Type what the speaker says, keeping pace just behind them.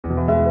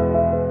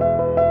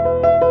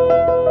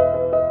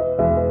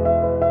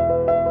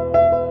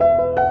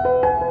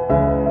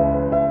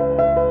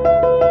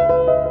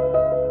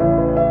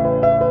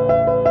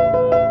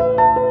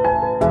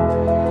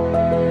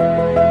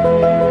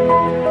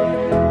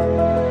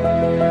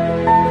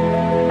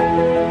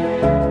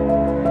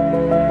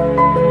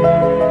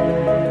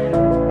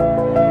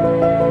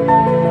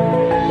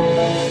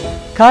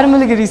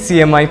Carmelagiri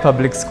CMI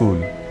Public School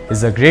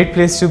is a great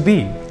place to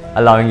be,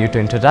 allowing you to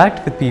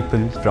interact with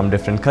people from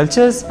different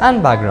cultures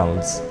and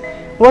backgrounds.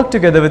 Work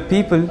together with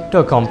people to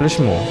accomplish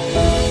more.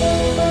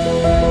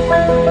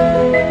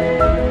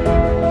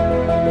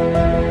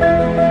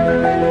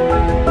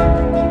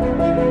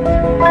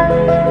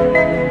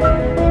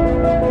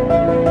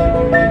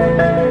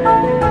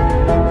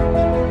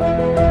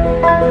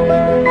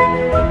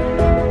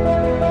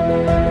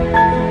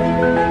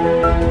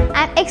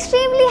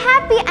 Extremely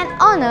happy and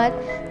honored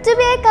to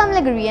be a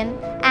Carmelagirian,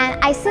 and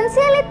I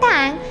sincerely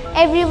thank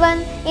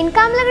everyone in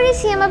Carmelagiri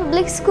CMI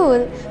Public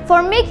School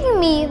for making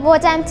me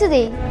what I am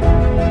today.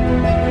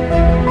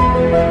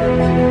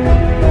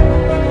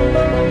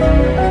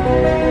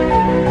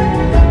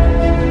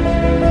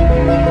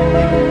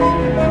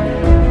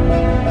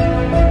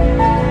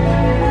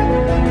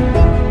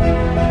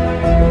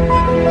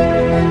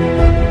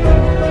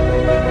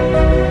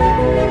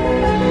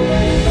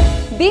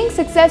 Being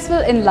successful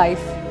in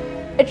life,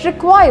 it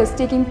requires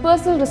taking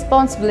personal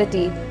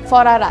responsibility for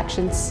our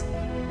actions.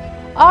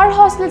 Our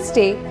hostel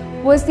stay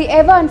was the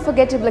ever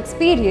unforgettable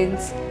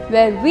experience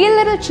where we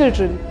little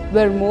children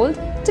were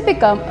molded to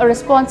become a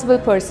responsible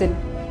person.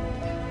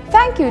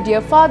 Thank you,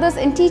 dear fathers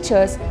and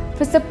teachers,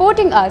 for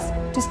supporting us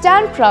to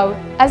stand proud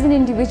as an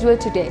individual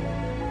today.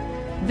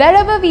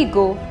 Wherever we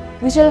go,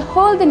 we shall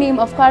hold the name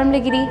of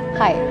Carmelagiri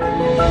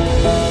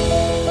high.